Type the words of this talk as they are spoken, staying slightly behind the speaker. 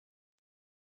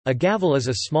A gavel is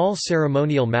a small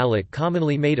ceremonial mallet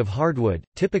commonly made of hardwood,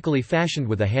 typically fashioned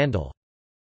with a handle.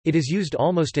 It is used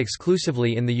almost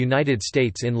exclusively in the United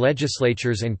States in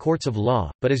legislatures and courts of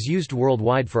law, but is used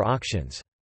worldwide for auctions.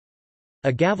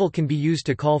 A gavel can be used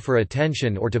to call for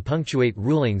attention or to punctuate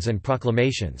rulings and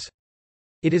proclamations.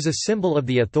 It is a symbol of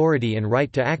the authority and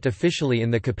right to act officially in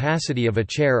the capacity of a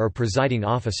chair or presiding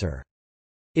officer.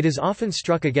 It is often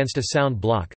struck against a sound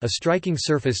block, a striking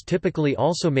surface typically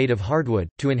also made of hardwood,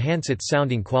 to enhance its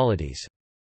sounding qualities.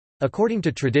 According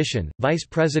to tradition, Vice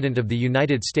President of the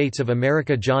United States of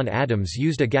America John Adams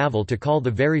used a gavel to call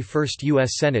the very first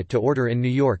U.S. Senate to order in New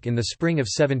York in the spring of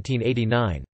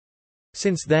 1789.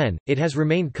 Since then, it has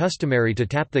remained customary to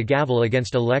tap the gavel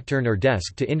against a lectern or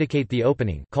desk to indicate the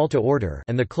opening call to order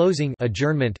and the closing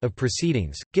adjournment of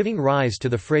proceedings, giving rise to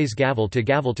the phrase gavel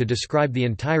to describe the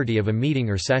entirety of a meeting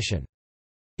or session.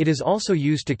 It is also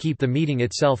used to keep the meeting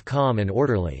itself calm and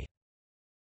orderly.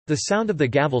 The sound of the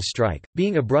gavel strike,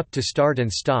 being abrupt to start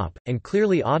and stop, and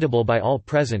clearly audible by all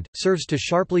present, serves to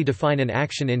sharply define an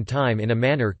action in time in a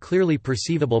manner clearly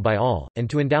perceivable by all, and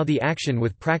to endow the action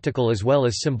with practical as well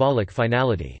as symbolic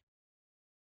finality.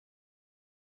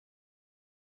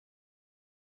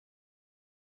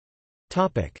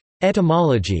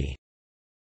 Etymology.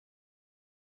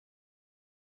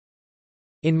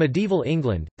 In medieval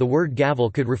England, the word gavel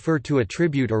could refer to a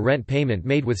tribute or rent payment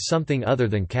made with something other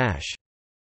than cash.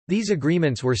 These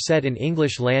agreements were set in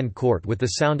English land court with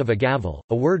the sound of a gavel,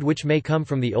 a word which may come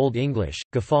from the Old English,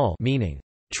 gafal meaning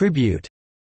tribute.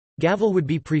 Gavel would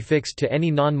be prefixed to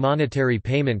any non-monetary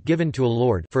payment given to a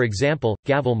lord, for example,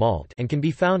 gavel malt, and can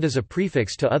be found as a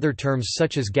prefix to other terms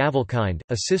such as gavelkind,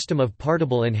 a system of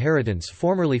partible inheritance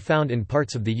formerly found in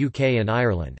parts of the UK and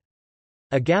Ireland.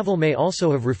 A gavel may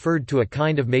also have referred to a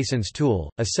kind of mason's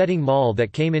tool, a setting maul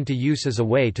that came into use as a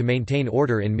way to maintain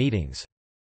order in meetings.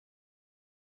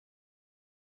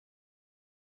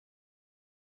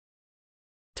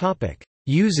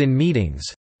 Use in meetings.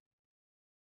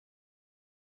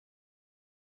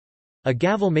 A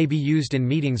gavel may be used in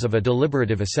meetings of a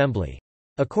deliberative assembly.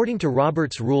 According to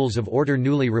Robert's Rules of Order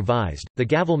newly revised, the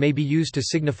gavel may be used to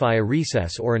signify a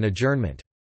recess or an adjournment.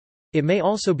 It may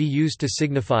also be used to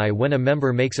signify when a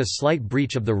member makes a slight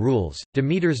breach of the rules.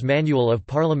 Demeter's Manual of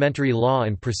Parliamentary Law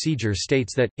and Procedure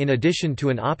states that, in addition to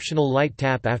an optional light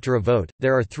tap after a vote,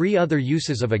 there are three other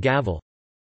uses of a gavel: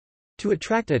 to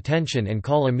attract attention and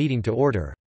call a meeting to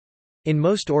order. In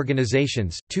most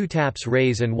organizations, 2 taps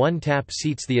raise and 1 tap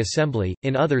seats the assembly,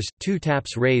 in others, 2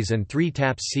 taps raise and 3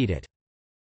 taps seat it.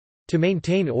 To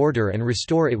maintain order and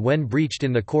restore it when breached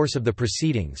in the course of the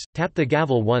proceedings, tap the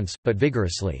gavel once, but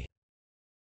vigorously.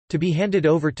 To be handed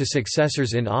over to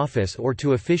successors in office or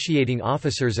to officiating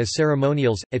officers as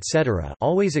ceremonials, etc.,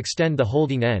 always extend the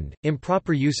holding end.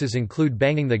 Improper uses include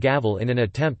banging the gavel in an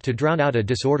attempt to drown out a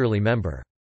disorderly member.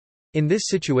 In this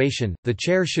situation, the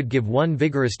chair should give 1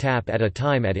 vigorous tap at a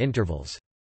time at intervals.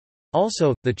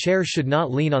 Also, the chair should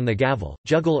not lean on the gavel,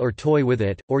 juggle or toy with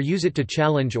it, or use it to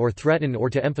challenge or threaten or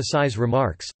to emphasize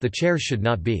remarks. The chair should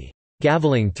not be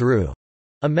gaveling through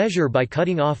a measure by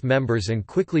cutting off members and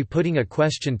quickly putting a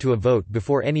question to a vote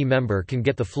before any member can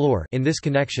get the floor. In this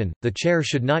connection, the chair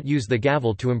should not use the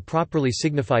gavel to improperly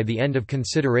signify the end of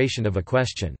consideration of a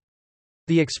question.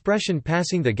 The expression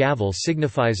passing the gavel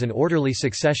signifies an orderly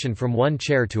succession from one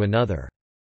chair to another.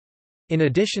 In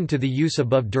addition to the use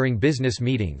above during business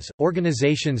meetings,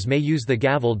 organizations may use the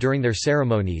gavel during their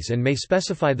ceremonies and may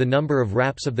specify the number of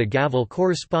raps of the gavel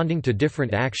corresponding to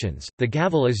different actions. The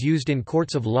gavel is used in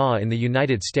courts of law in the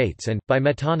United States and, by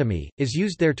metonymy, is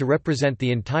used there to represent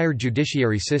the entire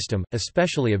judiciary system,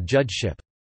 especially of judgeship.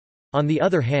 On the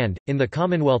other hand, in the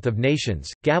Commonwealth of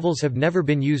Nations, gavels have never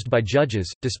been used by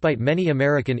judges, despite many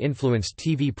American-influenced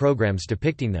TV programs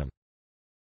depicting them.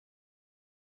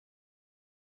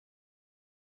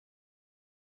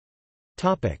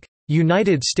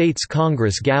 United States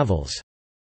Congress gavels.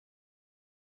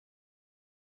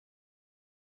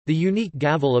 The unique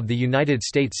gavel of the United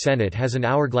States Senate has an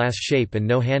hourglass shape and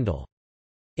no handle.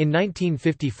 In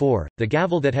 1954, the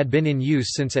gavel that had been in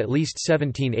use since at least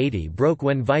 1780 broke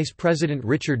when Vice President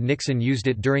Richard Nixon used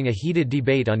it during a heated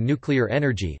debate on nuclear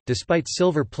energy, despite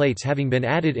silver plates having been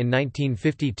added in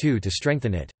 1952 to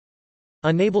strengthen it.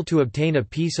 Unable to obtain a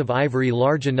piece of ivory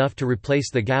large enough to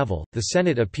replace the gavel, the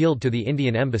Senate appealed to the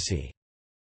Indian Embassy.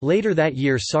 Later that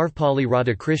year, Sarvepalli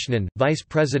Radhakrishnan, Vice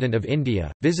President of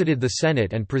India, visited the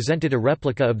Senate and presented a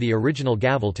replica of the original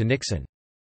gavel to Nixon.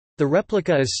 The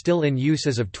replica is still in use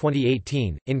as of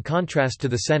 2018. In contrast to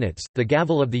the Senate's, the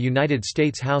gavel of the United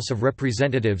States House of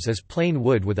Representatives is plain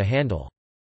wood with a handle.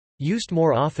 Used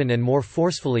more often and more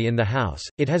forcefully in the House,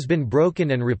 it has been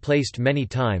broken and replaced many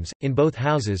times. In both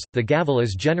houses, the gavel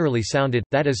is generally sounded,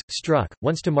 that is, struck,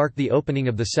 once to mark the opening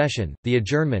of the session, the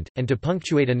adjournment, and to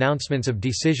punctuate announcements of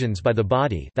decisions by the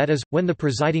body, that is, when the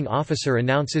presiding officer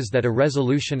announces that a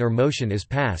resolution or motion is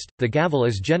passed, the gavel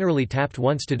is generally tapped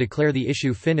once to declare the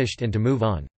issue finished and to move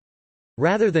on.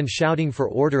 Rather than shouting for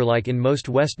order like in most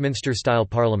Westminster-style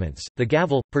parliaments, the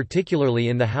gavel, particularly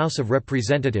in the House of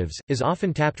Representatives, is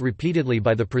often tapped repeatedly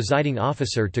by the presiding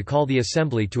officer to call the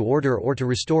assembly to order or to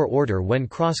restore order when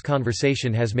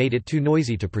cross-conversation has made it too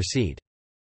noisy to proceed.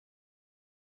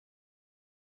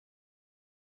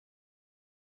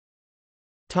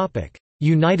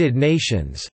 United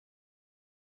Nations.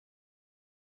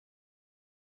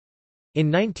 In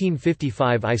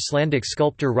 1955, Icelandic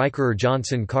sculptor Ríkharður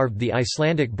Jónsson carved the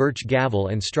Icelandic birch gavel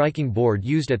and striking board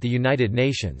used at the United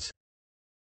Nations.